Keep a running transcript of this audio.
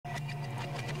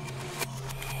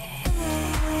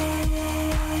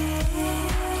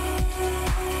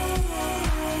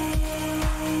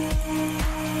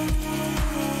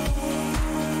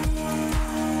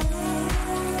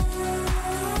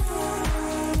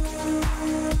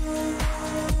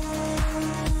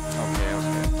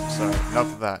sorry.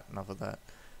 Enough of that. Enough of that.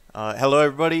 Hello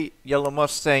everybody, Yellow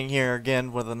Mustang here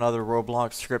again with another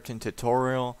Roblox scripting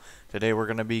tutorial. Today we're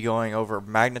going to be going over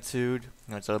magnitude.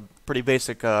 It's a pretty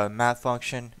basic math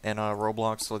function in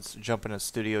Roblox. So let's jump into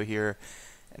Studio here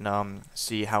and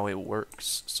see how it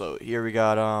works. So here we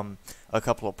got a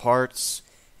couple of parts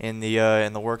in the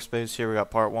workspace. Here we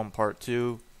got part 1, part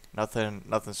 2.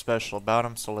 Nothing special about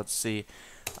them. So let's see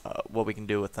what we can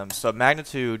do with them. So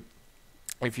magnitude,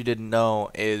 if you didn't know,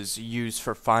 is used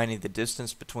for finding the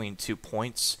distance between 2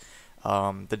 points.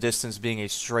 The distance being a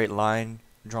straight line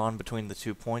drawn between the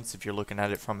 2 points if you're looking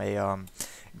at it from a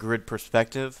grid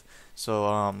perspective.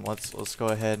 So let's go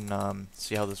ahead and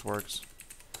see how this works.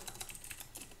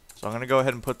 So I'm gonna go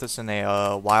ahead and put this in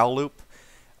a while loop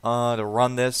to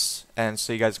run this, and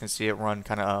so you guys can see it run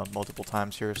kind of multiple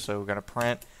times here. So we're gonna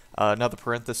print another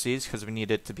parentheses because we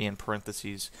need it to be in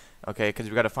parentheses, okay, because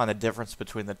we got to find the difference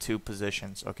between the two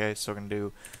positions. Okay, so we're going to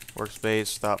do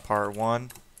workspace dot part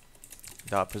 1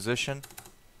 dot position,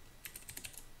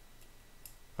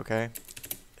 okay,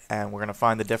 and we're going to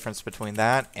find the difference between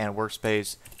that and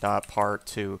workspace dot part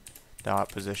 2 dot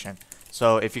position.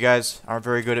 So if you guys aren't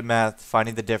very good at math,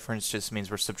 finding the difference just means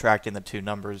we're subtracting the two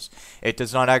numbers. It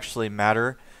does not actually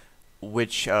matter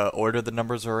which order the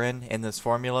numbers are in this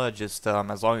formula. Just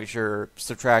as long as you're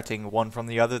subtracting one from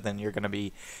the other, then you're going to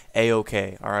be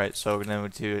a-okay. Alright, so we're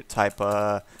going to type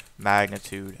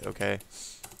magnitude, okay,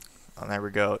 and there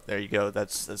we go. There you go.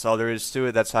 That's all there is to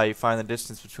it. That's how you find the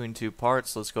distance between two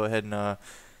parts. Let's go ahead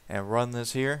and run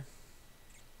this here.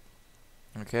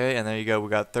 Okay, and there you go. We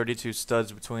got 32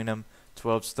 studs between them,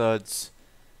 12 studs,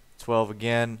 12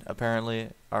 again apparently.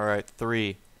 Alright,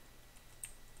 3,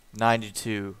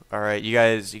 92. Alright, you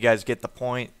guys get the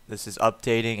point. This is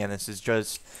updating, and this is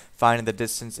just finding the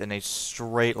distance in a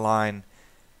straight line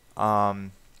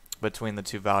between the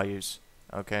two values.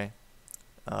 Okay,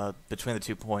 between the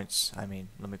 2 points. I mean,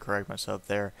 let me correct myself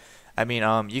there. I mean,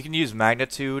 you can use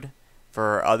magnitude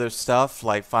for other stuff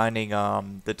like finding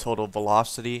the total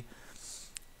velocity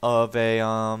of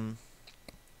a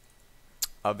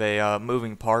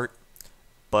moving part,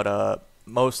 but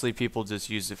mostly people just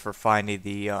use it for finding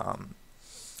the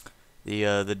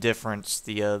difference,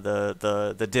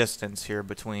 the distance here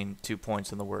between 2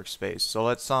 points in the workspace. So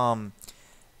let's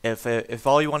if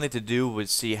all you wanted to do was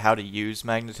see how to use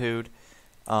magnitude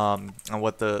and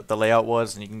what the layout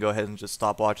was, and you can go ahead and just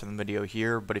stop watching the video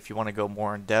here. But if you want to go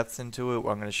more in depth into it, I'm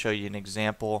going to show you an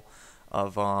example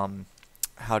of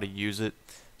how to use it.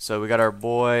 So we got our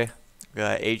boy, we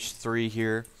got H3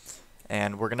 here,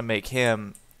 and we're going to make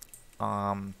him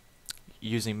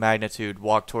using magnitude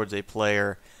walk towards a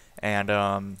player, and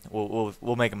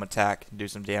we'll make him attack and do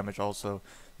some damage also.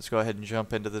 Let's go ahead and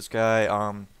jump into this guy.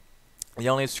 The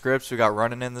only scripts we got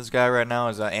running in this guy right now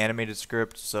is an animated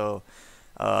script, so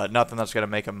nothing that's gonna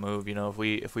make him move. You know,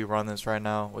 if we run this right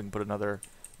now, we can put another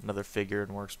figure in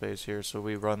workspace here. So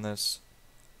we run this.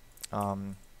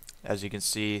 As you can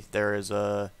see, there is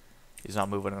he's not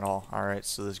moving at all. All right,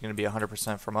 so there's gonna be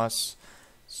 100% from us.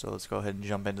 So let's go ahead and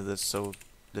jump into this. So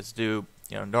let's do,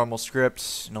 normal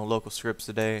scripts, local scripts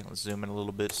today. Let's zoom in a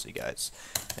little bit so you guys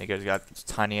got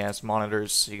tiny ass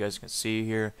monitors so you guys can see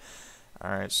here.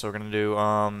 Alright, so we're gonna do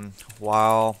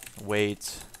while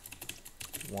wait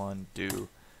 1 do.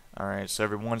 Alright, so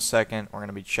every 1 second we're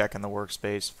gonna be checking the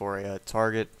workspace for a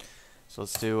target. So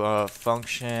let's do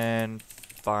function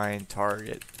find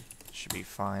target. Should be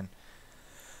fine.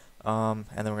 And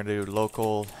then we're gonna do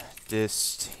local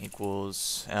dist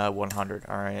equals 100.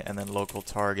 Alright, and then local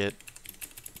target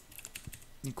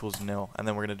equals 0. And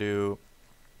then we're gonna do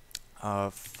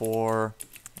for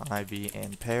IV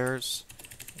in pairs,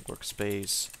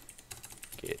 workspace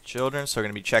get children. So we're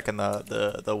gonna be checking the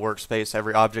workspace,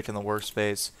 every object in the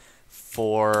workspace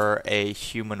for a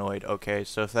humanoid. Okay,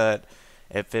 so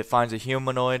if it finds a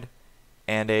humanoid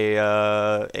and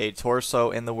a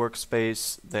torso in the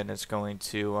workspace, then it's going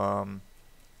to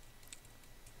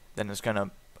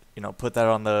put that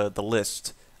on the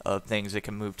list of things it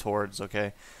can move towards.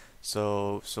 Okay,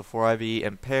 so for IV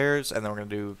in pairs, and then we're gonna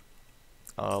do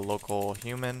local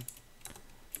human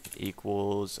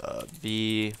equals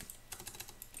v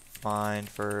find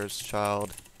first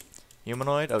child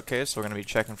humanoid. Okay, so we're gonna be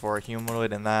checking for a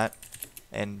humanoid in that,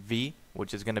 and v,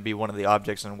 which is gonna be one of the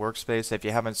objects in workspace. If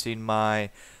you haven't seen my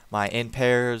in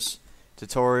pairs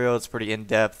tutorial, it's pretty in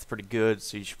depth, pretty good,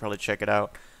 so you should probably check it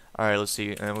out. All right, let's see,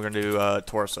 and then we're gonna do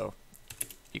torso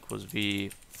equals v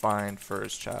find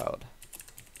first child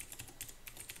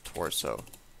torso.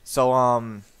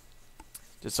 So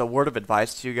just a word of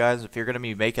advice to you guys: if you're gonna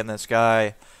be making this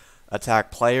guy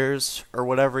attack players or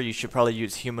whatever, you should probably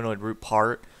use humanoid root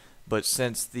part. But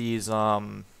since these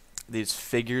these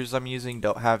figures I'm using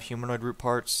don't have humanoid root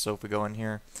parts. So if we go in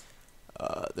here,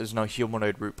 there's no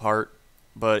humanoid root part.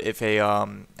 But if a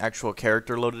actual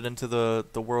character loaded into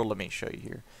the world, let me show you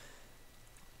here.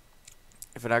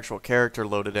 If an actual character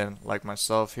loaded in, like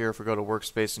myself here, if we go to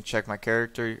workspace and check my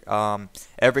character,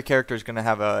 every character is going to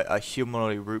have a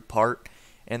humanoid root part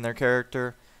in their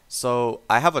character. So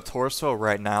I have a torso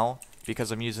right now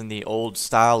because I'm using the old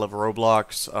style of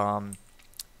Roblox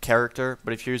character.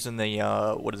 But if you're using the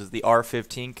the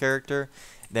R15 character,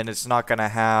 then it's not going to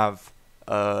have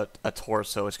a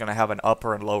torso. It's going to have an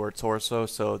upper and lower torso,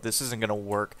 so this isn't going to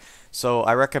work. So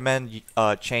I recommend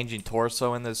changing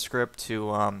torso in this script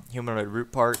to humanoid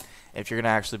root part if you're going to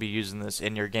actually be using this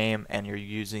in your game and you're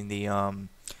using the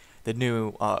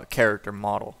new character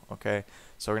model. Okay,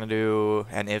 so we're going to do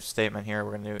an if statement here.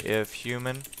 We're going to do if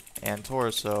human and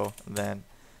torso, then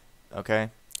okay,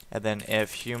 and then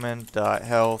if human dot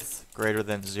health greater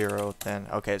than 0, then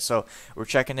okay. So we're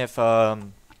checking if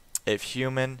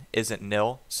human isn't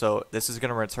nil, so this is going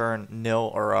to return nil,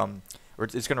 or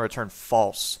it's going to return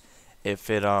false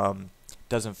if it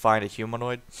doesn't find a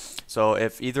humanoid. So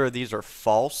if either of these are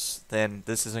false, then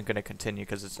this isn't going to continue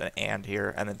because it's an and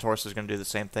here, and then torso is going to do the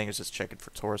same thing, it's just checking for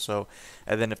torso.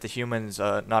 And then if the human's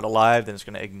not alive, then it's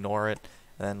going to ignore it.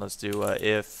 And then let's do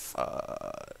if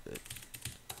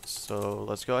so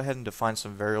let's go ahead and define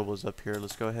some variables up here.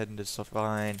 Let's go ahead and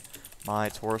define my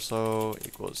torso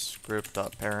equals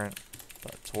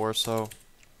script.parent.torso.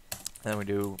 Then we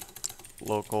do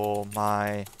local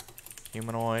my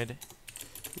humanoid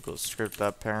equals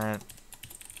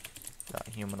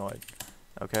script.parent.humanoid.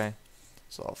 Okay,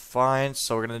 so fine.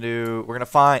 So we're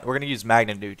gonna use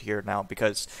magnitude here now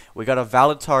because we got a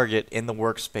valid target in the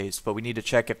workspace, but we need to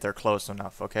check if they're close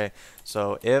enough. Okay,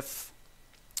 so if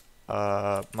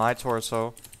my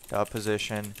torso dot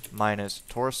position minus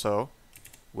torso,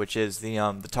 which is the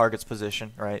target's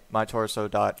position, right? My torso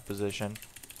dot position.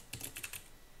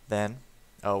 Then,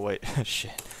 oh wait,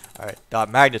 shit. All right, dot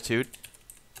magnitude.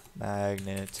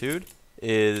 Magnitude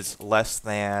is less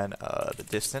than the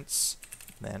distance.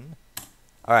 Then,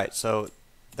 all right. So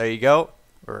there you go.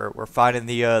 We're finding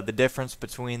the difference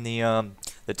between the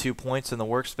 2 points in the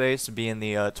workspace being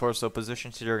the torso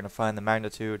position. So you're gonna find the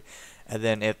magnitude. And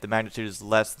then if the magnitude is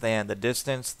less than the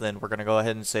distance, then we're going to go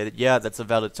ahead and say that, yeah, that's a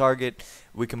valid target.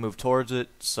 We can move towards it.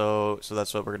 So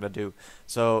that's what we're going to do.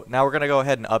 So now we're going to go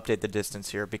ahead and update the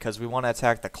distance here because we want to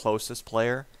attack the closest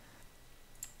player.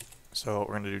 So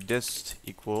we're going to do dist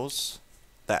equals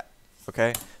that.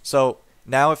 Okay. So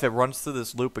now if it runs through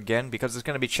this loop again, because it's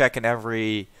going to be checking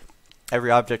every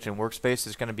object in workspace,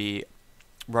 it's going to be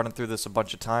running through this a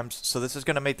bunch of times. So this is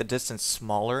going to make the distance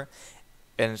smaller.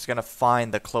 And it's going to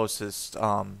find the closest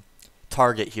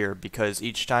target here because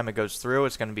each time it goes through,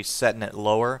 it's going to be setting it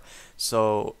lower.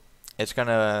 So it's going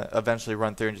to eventually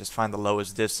run through and just find the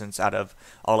lowest distance out of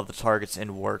all of the targets in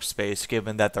workspace,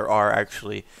 given that there are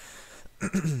actually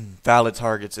valid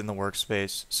targets in the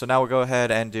workspace. So now we'll go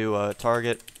ahead and do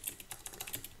target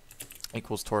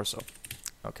equals torso.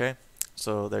 Okay,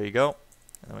 so there you go.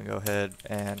 And then we go ahead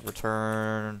and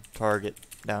return target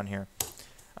down here.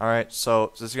 Alright,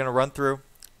 so this is going to run through.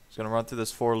 It's going to run through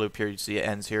this for loop here. You see it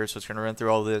ends here. So it's going to run through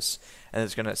all this. And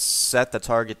it's going to set the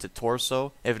target to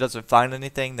torso. If it doesn't find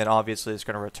anything, then obviously it's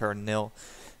going to return nil.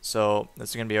 So this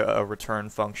is going to be a return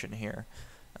function here.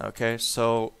 Okay,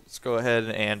 so let's go ahead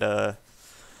and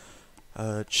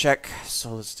check.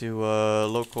 So let's do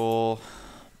local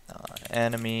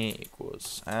enemy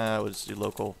equals, let's do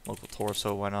local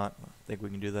torso. Why not? I think we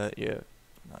can do that. Yeah.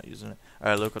 Not using it.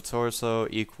 Alright, local torso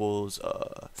equals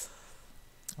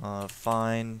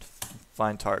find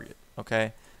target.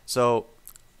 Okay, so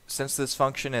since this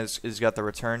function is got the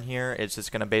return here, it's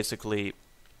just gonna basically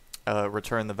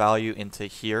return the value into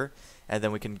here, and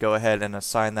then we can go ahead and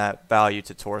assign that value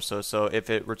to torso. So if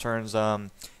it returns a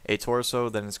torso,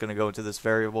 then it's gonna go into this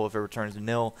variable. If it returns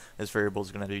nil, this variable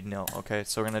is gonna be nil. Okay,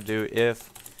 so we're gonna do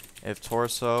if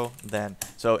torso, then,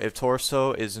 so if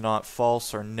torso is not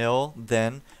false or nil,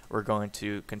 then we're going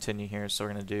to continue here. So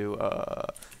we're going to do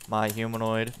my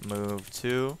humanoid move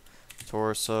to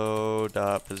torso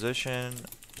dot position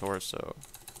torso.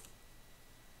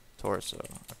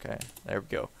 Okay, there we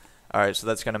go. All right, so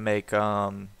that's going to make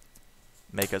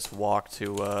us walk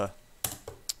to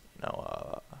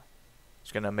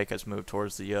it's going to make us move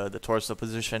towards the torso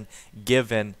position,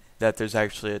 given that there's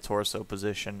actually a torso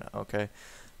position. Okay.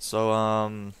 So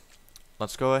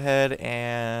let's go ahead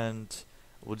and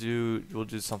we'll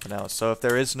do something else. So if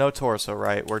there is no torso,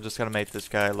 right, we're just gonna make this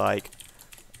guy like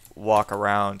walk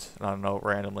around, I don't know,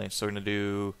 randomly. So we're gonna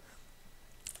do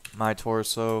my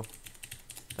torso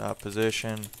dot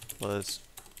position plus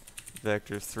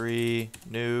vector 3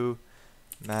 new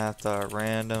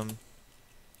math.random.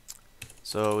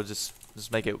 So we'll just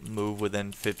make it move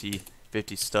within 50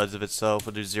 studs of itself.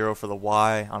 We'll do 0 for the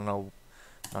y. I don't know.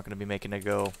 I'm not gonna be making it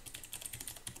go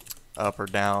up or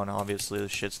down. Obviously, the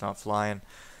shit's not flying.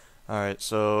 All right.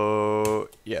 So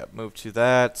yeah, move to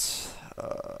that.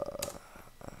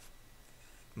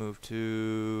 Move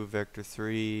to vector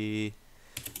 3.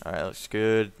 All right, looks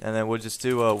good. And then we'll just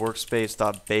do a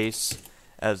workspace.base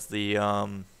as the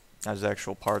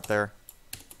actual part there.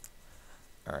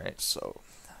 All right. So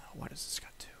what does this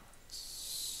got to?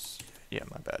 Yeah,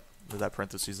 my bad. There's that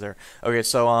parentheses there. Okay,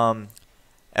 so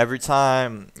every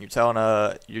time you're telling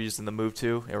you're using the move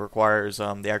to, it requires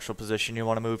the actual position you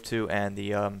want to move to and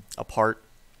the a part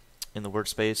in the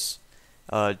workspace.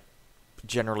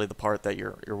 Generally the part that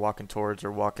you're walking towards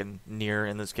or walking near.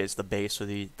 In this case, the base would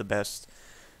be the best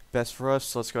for us.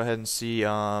 So let's go ahead and see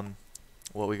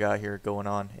what we got here going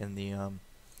on in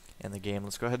the game.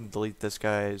 Let's go ahead and delete this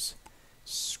guy's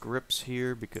scripts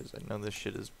here because I know this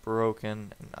shit is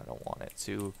broken and I don't want it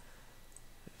to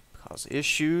cause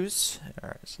issues.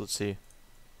 Alright, so let's see.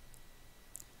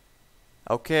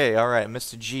 Okay, alright,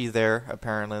 missed a G there,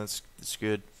 apparently. That's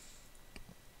good.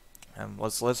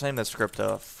 Let's name the script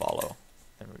follow.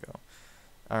 There we go.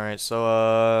 Alright,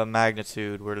 so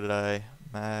magnitude, where did I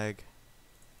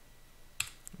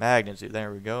magnitude,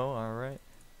 there we go. Alright.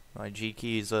 My G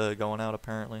key is going out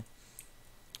apparently.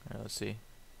 Alright, let's see.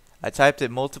 I typed it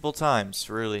multiple times,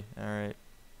 really. Alright.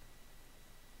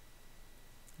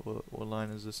 What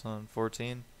line is this on?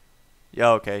 14?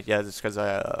 Yeah, okay. Yeah, just because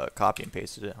I copy and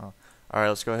pasted it, huh? Alright,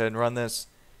 let's go ahead and run this.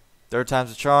 Third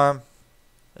time's a charm.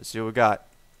 Let's see what we got.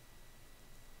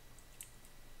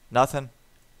 Nothing.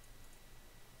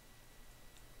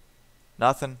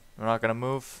 Nothing. We're not going to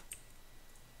move.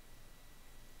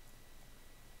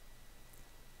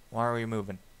 Why are we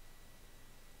moving?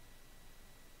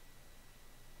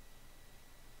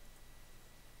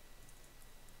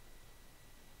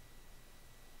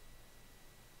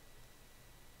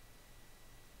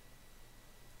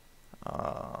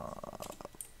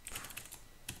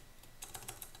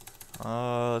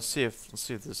 Let's see if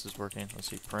this is working. Let's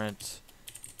see, print.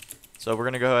 So we're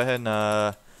gonna go ahead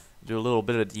and do a little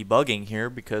bit of debugging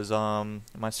here because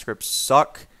my scripts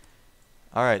suck.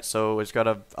 All right, so it's got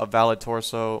a valid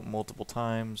torso multiple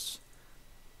times.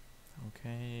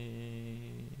 Okay.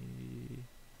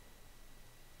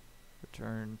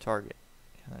 Return target.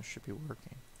 Yeah, that should be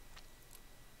working.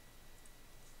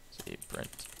 Let's see, print.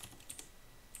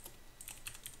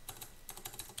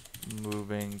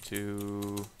 Moving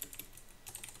to.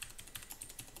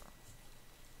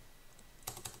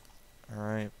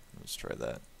 Alright, let's try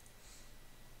that.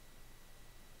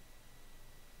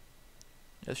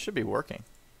 This should be working.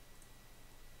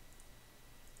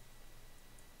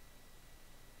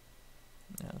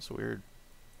 Yeah, that's weird.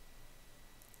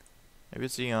 Maybe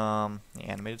it's the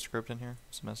animated script in here.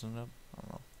 It's messing it up. I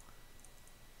don't know.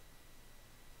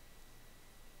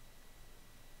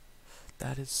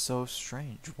 That is so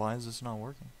strange. Why is this not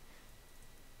working?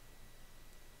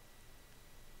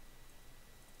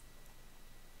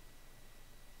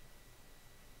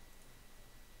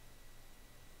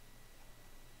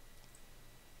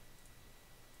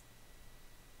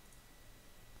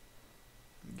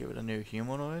 Give it a new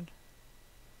humanoid.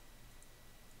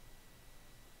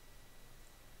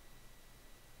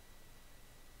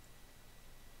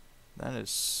 That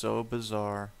is so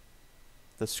bizarre.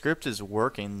 The script is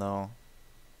working though.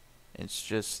 It's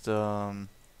just this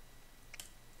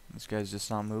guy's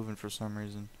just not moving for some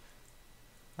reason.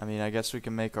 I mean, I guess we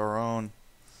can make our own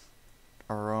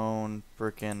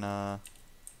frickin'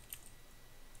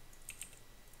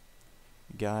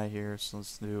 guy here. So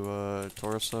let's do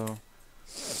torso.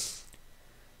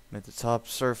 Make the top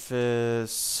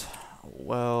surface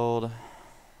weld.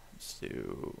 Let's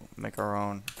make our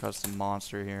own custom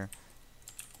monster here.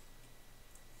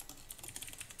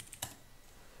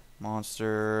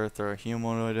 Monster, throw a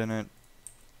humanoid in it.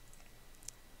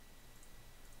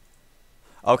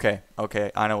 Okay,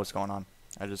 I know what's going on.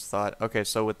 I just thought, okay,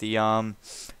 so with the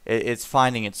it's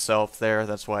finding itself there.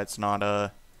 That's why it's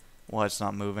not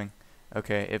moving.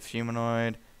 Okay, if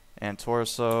humanoid and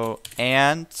torso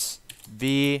and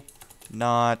v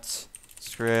not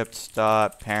script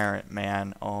dot parent,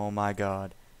 man. Oh my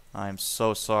god, I'm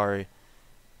so sorry.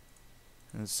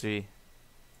 Let's see.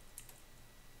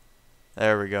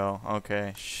 There we go.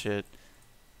 Okay, shit.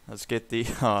 Let's get the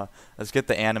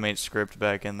animate script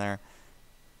back in there.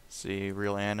 Let's see,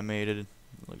 real animated.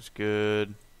 Looks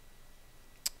good.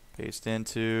 Paste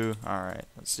into. All right.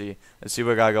 Let's see what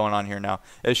we got going on here now.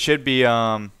 It should be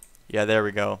yeah, Yeah, there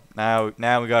we go. Now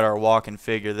we got our walking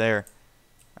figure there.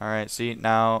 All right, see,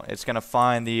 now it's gonna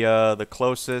find the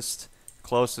closest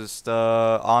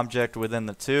object within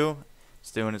the two.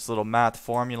 It's doing its little math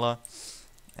formula,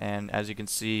 and as you can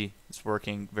see, it's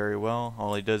working very well.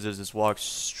 All he does is just walk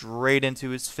straight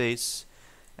into his face.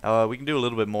 We can do a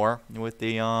little bit more with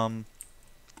the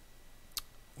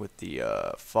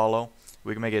follow.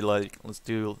 We can make it like let's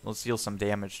deal some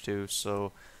damage too.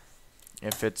 So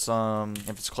if it's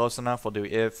close enough, we'll do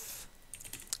if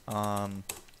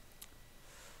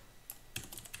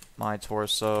my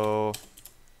torso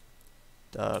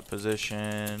dot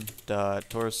position dot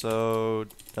torso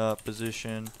dot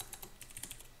position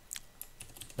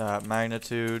dot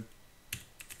magnitude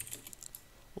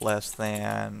less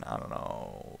than, I don't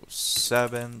know,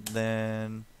 7,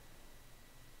 then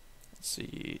let's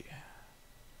see,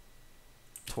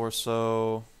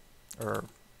 torso dot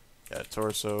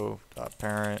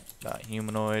parent dot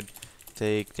humanoid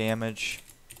take damage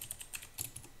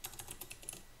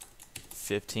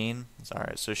 15.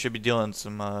 Alright, so it should be dealing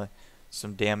some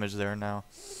damage there now.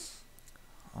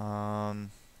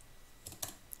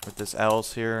 With this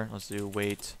else here, let's do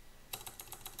weight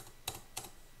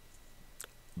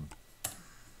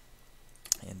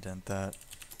indent that.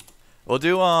 We'll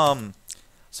do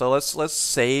so let's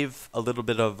save a little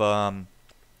bit of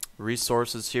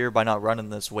resources here by not running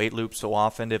this wait loop so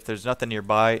often. If there's nothing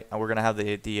nearby, we're gonna have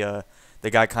the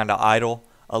guy kind of idle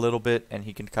a little bit, and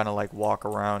he can kind of like walk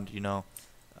around, you know,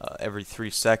 every 3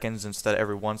 seconds instead of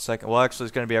every 1 second. Well, actually,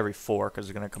 it's gonna be every 4 because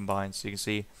it's gonna combine. So you can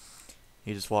see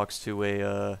he just walks to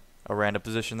a random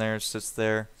position there, sits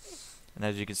there, and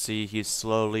as you can see, he's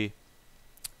slowly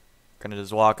kind of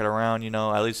just walking around. You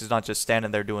know, at least he's not just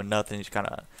standing there doing nothing. He's kind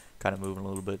of moving a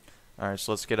little bit. All right,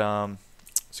 so let's get our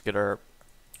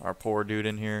poor dude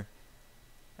in here,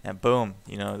 and boom,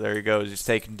 you know, there he goes. He's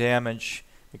taking damage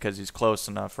because he's close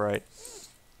enough, right?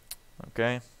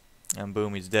 Okay, and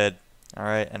boom, he's dead. All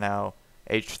right, and now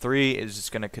H3 is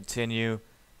just gonna continue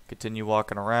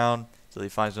walking around till he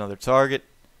finds another target.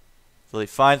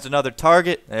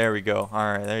 There we go.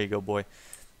 All right, there you go, boy.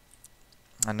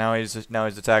 And now he's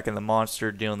attacking the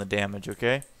monster, dealing the damage.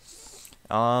 Okay.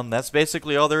 That's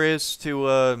basically all there is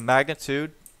to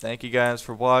magnitude. Thank you guys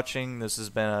for watching. This has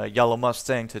been a Yellow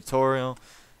Mustang tutorial.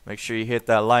 Make sure you hit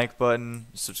that like button,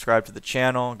 subscribe to the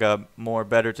channel. Got more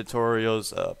better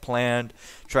tutorials planned.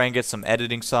 Try and get some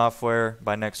editing software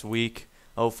by next week,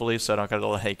 hopefully, so I don't gotta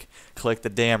like click the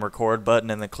damn record button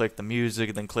and then click the music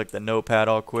and then click the notepad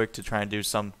all quick to try and do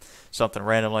something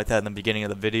random like that in the beginning of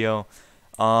the video.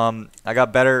 I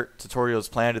got better tutorials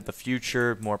planned in the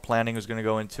future. More planning is going to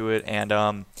go into it.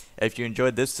 And if you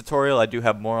enjoyed this tutorial, I do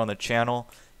have more on the channel.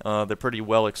 They're pretty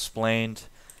well explained.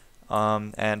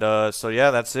 So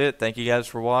yeah, that's it. Thank you guys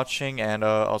for watching, and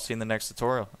I'll see you in the next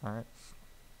tutorial. All right.